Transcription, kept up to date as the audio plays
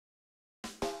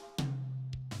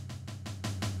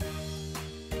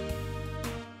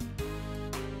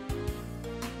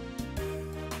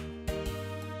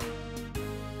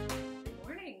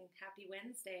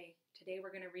Wednesday. Today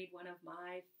we're going to read one of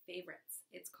my favorites.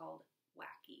 It's called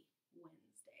Wacky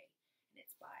Wednesday, and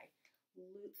it's by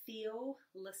Theo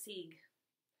Lessig,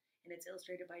 and it's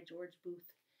illustrated by George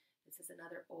Booth. This is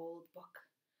another old book,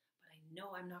 but I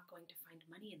know I'm not going to find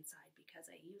money inside because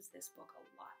I use this book a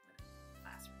lot when I'm in the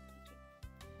classroom teaching.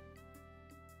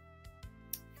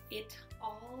 It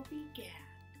all began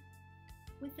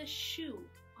with a shoe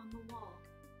on the wall.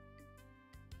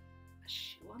 A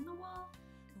shoe on the wall?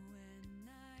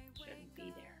 Shouldn't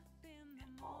be there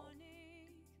at all.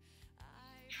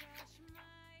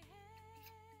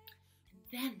 And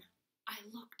then I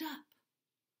looked up.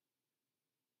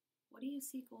 What do you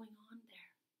see going on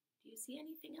there? Do you see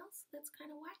anything else that's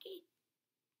kind of wacky?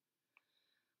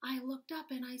 I looked up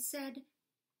and I said,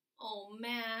 "Oh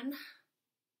man."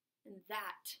 And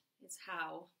that is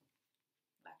how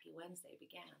Wacky Wednesday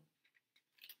began.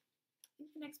 I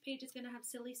think the next page is going to have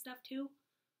silly stuff too.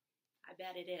 I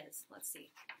bet it is. Let's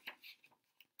see.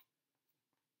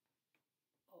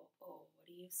 Oh, what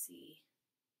do you see?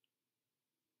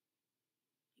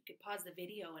 You could pause the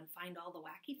video and find all the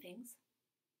wacky things.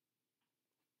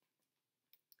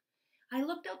 I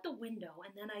looked out the window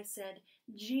and then I said,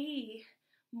 "Gee,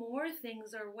 more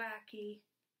things are wacky."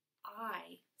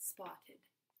 I spotted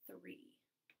 3.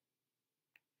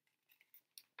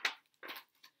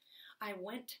 I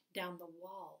went down the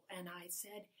wall and I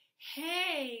said,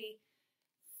 "Hey,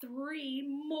 3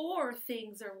 more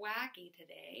things are wacky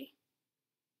today."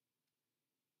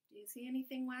 Do you see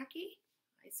anything wacky?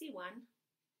 I see one.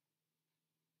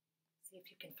 See if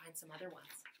you can find some other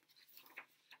ones.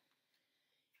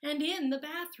 And in the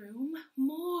bathroom,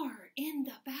 more in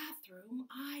the bathroom,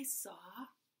 I saw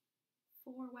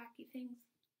 4 wacky things.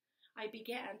 I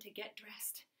began to get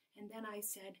dressed and then I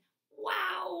said,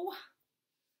 "Wow!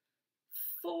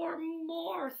 4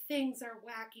 more things are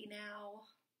wacky now."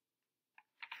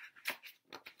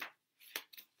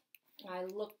 I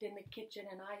looked in the kitchen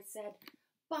and I said,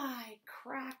 "By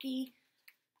cracky,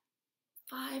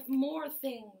 5 more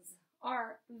things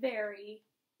are very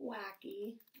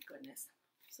wacky." Goodness,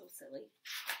 so silly.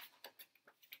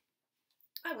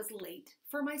 I was late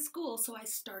for my school, so I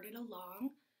started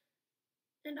along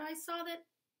and I saw that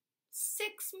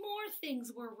 6 more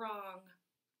things were wrong.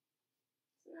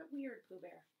 Isn't that weird, Pooh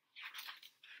Bear?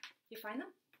 You find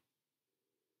them?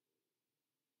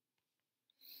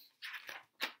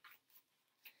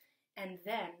 And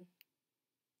then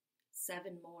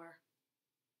 7 more.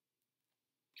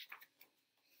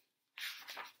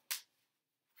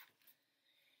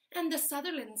 And the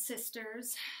Sutherland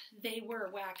sisters, they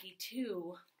were wacky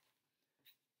too.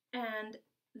 And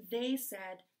they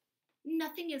said,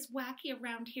 "Nothing is wacky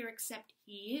around here except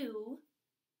you."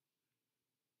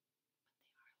 But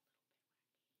they are a little bit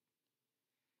wacky.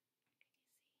 Can you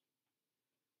see?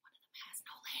 One of them has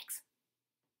no legs.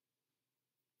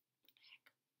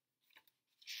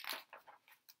 What the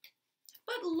heck?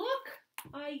 "But look,"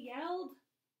 I yelled.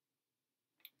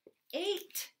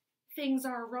 8 things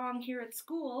are wrong here at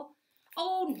school.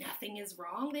 "Oh, nothing is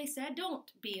wrong," they said.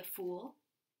 "Don't be a fool."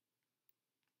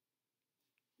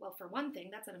 Well, for one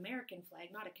thing, that's an American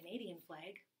flag, not a Canadian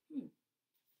flag.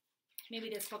 Maybe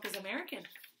this book is American.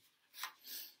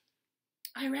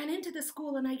 I ran into the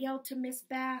school and I yelled to Miss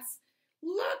Bass,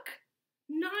 "Look,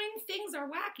 9 things are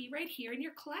wacky right here in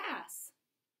your class."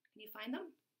 Can you find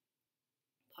them?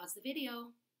 Pause the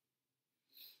video.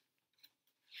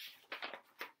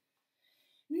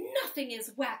 "Nothing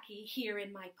is wacky here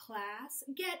in my class.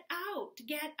 Get out,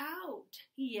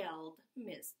 yelled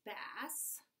Miss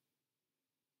Bass.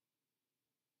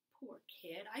 Poor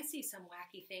kid, I see some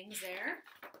wacky things there.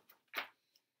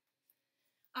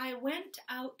 I went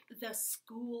out the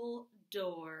school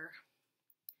door,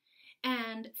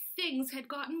 and things had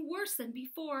gotten worse than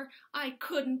before. I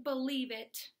couldn't believe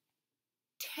it.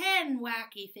 10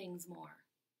 wacky things more.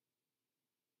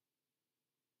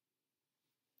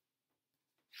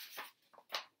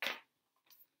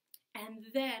 And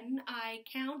then I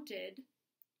counted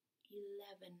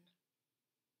 11.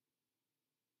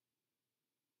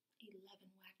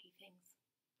 11 wacky things.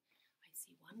 I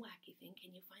see one wacky thing.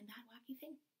 Can you find that wacky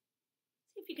thing?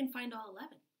 See if you can find all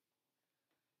 11.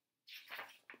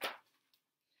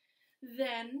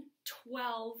 Then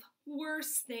 12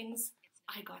 worse things.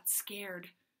 I got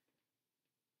scared.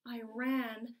 I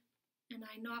ran and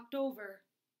I knocked over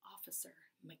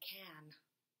Officer McCann.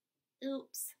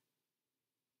 Oops.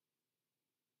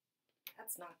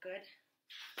 That's not good.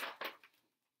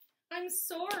 "I'm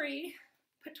sorry."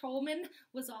 Patrolman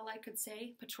was all I could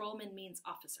say. Patrolman means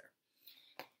officer.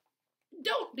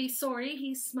 "Don't be sorry,"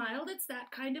 he smiled. "It's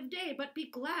that kind of day, but be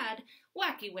glad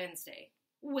Wacky Wednesday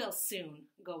will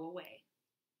soon go away."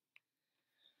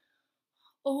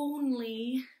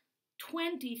 Only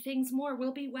 20 things more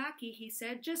will be wacky, he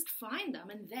said. Just find them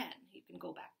and then you can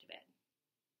go back to bed.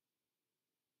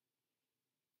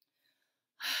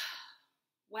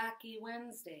 Wacky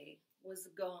Wednesday was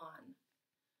gone.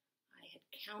 I had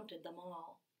counted them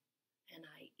all, and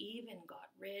I even got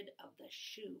rid of the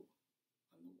shoe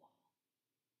on the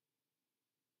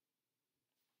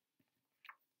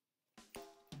wall.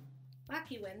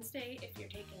 Wacky Wednesday, if you're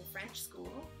taking French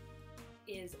school,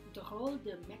 is Drôle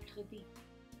de Mercredi.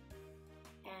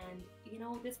 And, you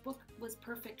know, this book was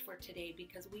perfect for today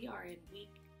because we are in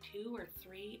week 2 or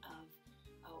 3 of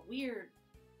a weird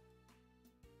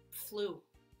flu.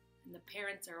 And the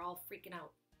parents are all freaking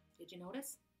out. Did you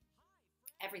notice?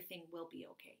 Everything will be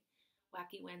okay.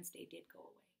 Wacky Wednesday did go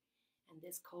away. And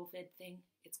this COVID thing,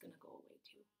 it's going to go away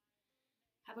too.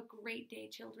 Have a great day,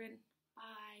 children.